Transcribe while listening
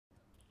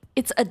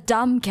It's a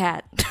dumb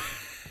cat.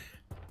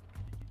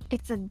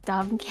 It's a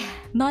dumb cat.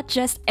 Not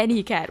just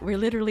any cat. We're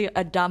literally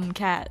a dumb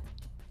cat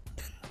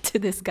to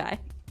this guy.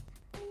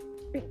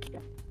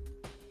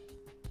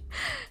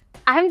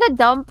 I'm the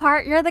dumb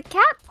part, you're the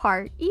cat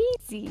part.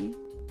 Easy.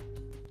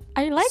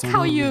 I like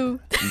how you...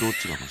 ど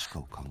ちらのしか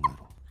を考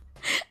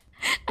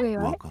えろ。 Wait,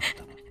 what? わかっ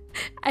たな。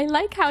 I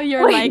like how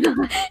you're Wait,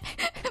 like...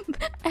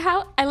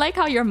 I like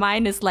how your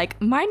mind is like,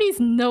 Marnie's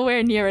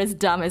nowhere near as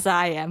dumb as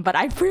I am, but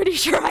I'm pretty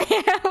sure I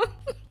am.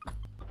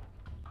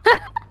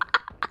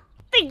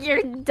 Think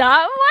you're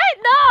dumb? What?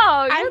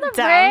 No, you're I'm the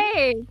dumb.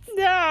 brains.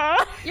 No.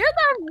 You're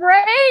the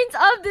brains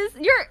of this.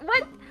 You're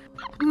what?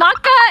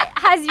 Maka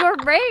has your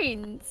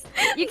brains.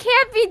 You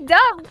can't be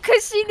dumb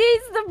because she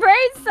needs the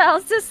brain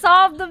cells to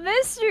solve the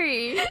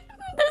mystery.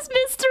 This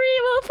mystery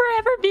will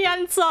forever be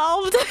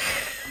unsolved.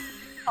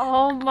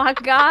 Oh my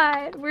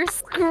god, we're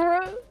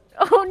screwed.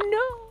 Oh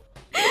no.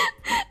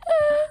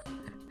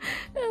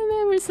 And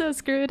then we're so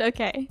screwed.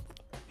 Okay.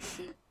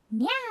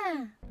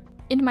 Yeah.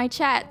 In my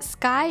chat,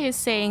 Sky is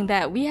saying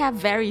that we have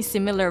very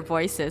similar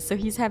voices, so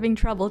he's having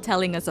trouble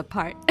telling us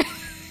apart.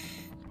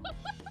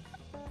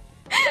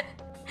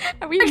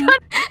 Are we?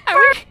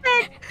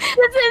 Perfect.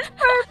 This is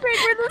perfect.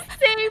 We're the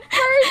same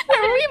person.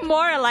 Are we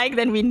more alike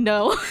than we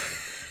know?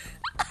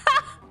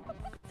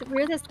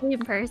 We're the same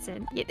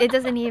person. It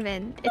doesn't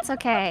even. It's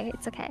okay.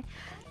 It's okay.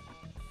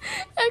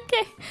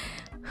 Okay.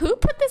 Who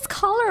put this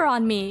collar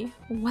on me?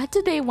 What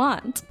do they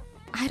want?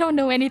 I don't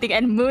know anything.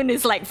 And Moon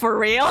is like, for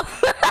real?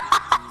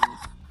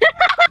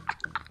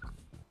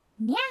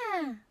 Yeah.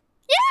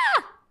 Yeah!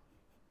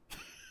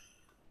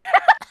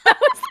 That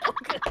was so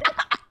good.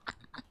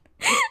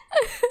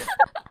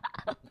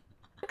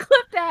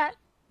 Clip that.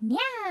 Yeah.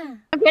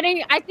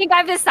 I think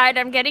I've decided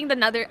I'm getting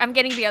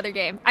the other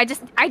game. I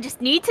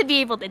just need to be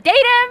able to date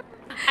him.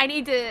 I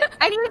need to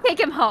take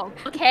him home.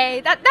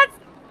 Okay?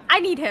 I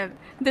need him.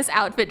 This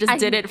outfit just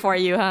did it for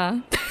you,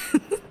 huh?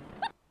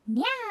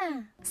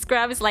 Yeah.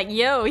 Scrub is like,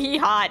 yo, he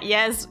hot.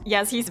 Yes,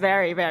 he's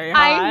very, very hot.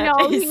 I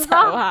know he's so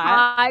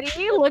hot.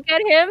 hottie. Look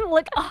at him.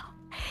 Look. Oh,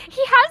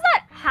 he has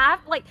that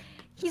half like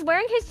he's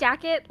wearing his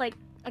jacket like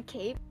a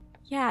cape.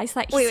 Yeah, it's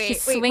like Wait,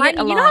 he's swinging Martin,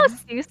 along. you know how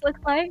Seuss looks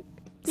like?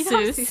 You know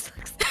how Seuss? Seuss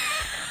looks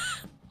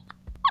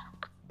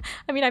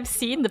I mean, I've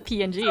seen the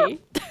PNG.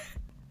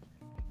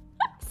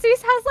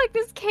 Seuss has like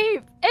this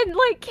cape, and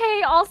like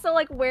Kay also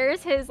like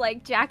wears his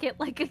like jacket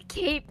like a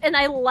cape, and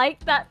I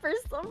like that for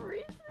some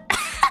reason.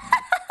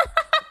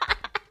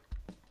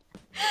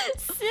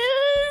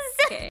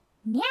 Seuss! Okay.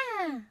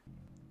 Yeah.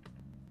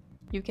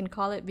 You can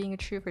call it being a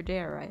truth or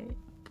dare,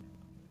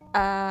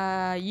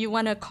 right? You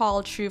wanna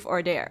call truth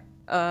or dare?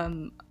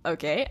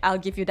 Okay, I'll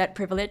give you that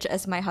privilege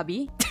as my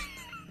hubby.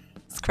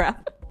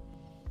 Scrap.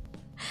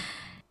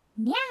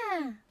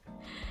 Yeah.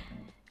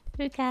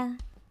 Fuka.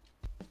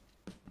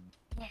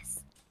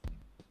 Yes.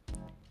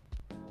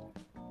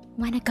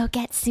 Wanna go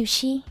get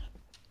sushi?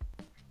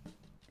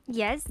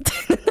 Yes.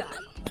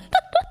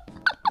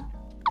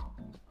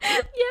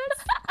 Yes,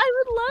 I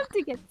would love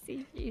to get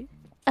sushi.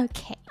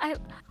 Okay.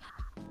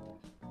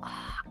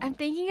 I'm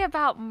thinking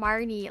about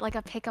Marnie, like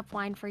a pickup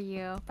line for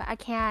you, but I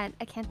can't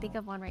think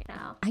of one right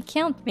now. I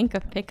can't think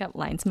of pickup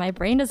lines. My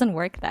brain doesn't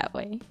work that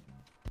way.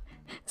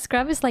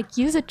 Scrub is like,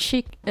 use a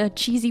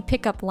cheesy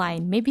pickup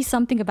line. Maybe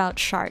something about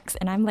sharks.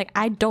 And I'm like,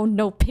 I don't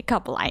know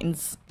pickup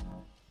lines.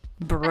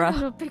 Bruh. I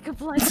don't know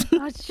pickup lines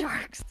about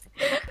sharks.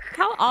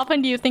 How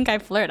often do you think I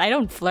flirt? I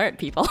don't flirt,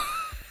 people.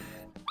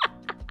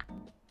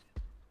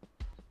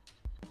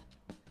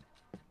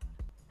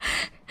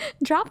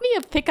 Drop me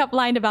a pickup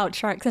line about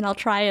sharks and I'll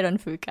try it on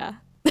Fuka.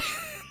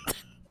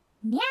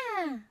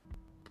 Yeah.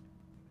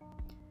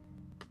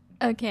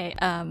 Okay,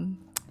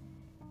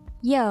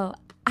 yo,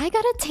 I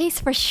got a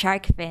taste for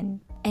shark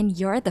fin, and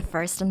you're the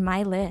first on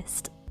my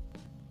list.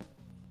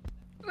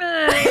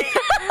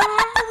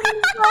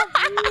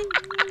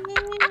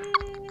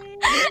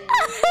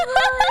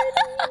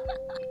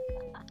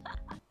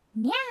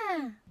 Yeah.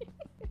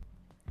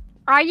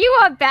 Are you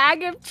a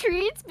bag of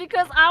treats?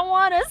 Because I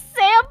want to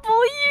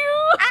sample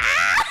you.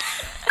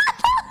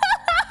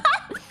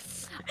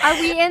 Are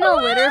we in a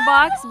litter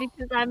box?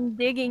 Because I'm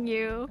digging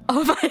you.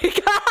 Oh my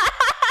god!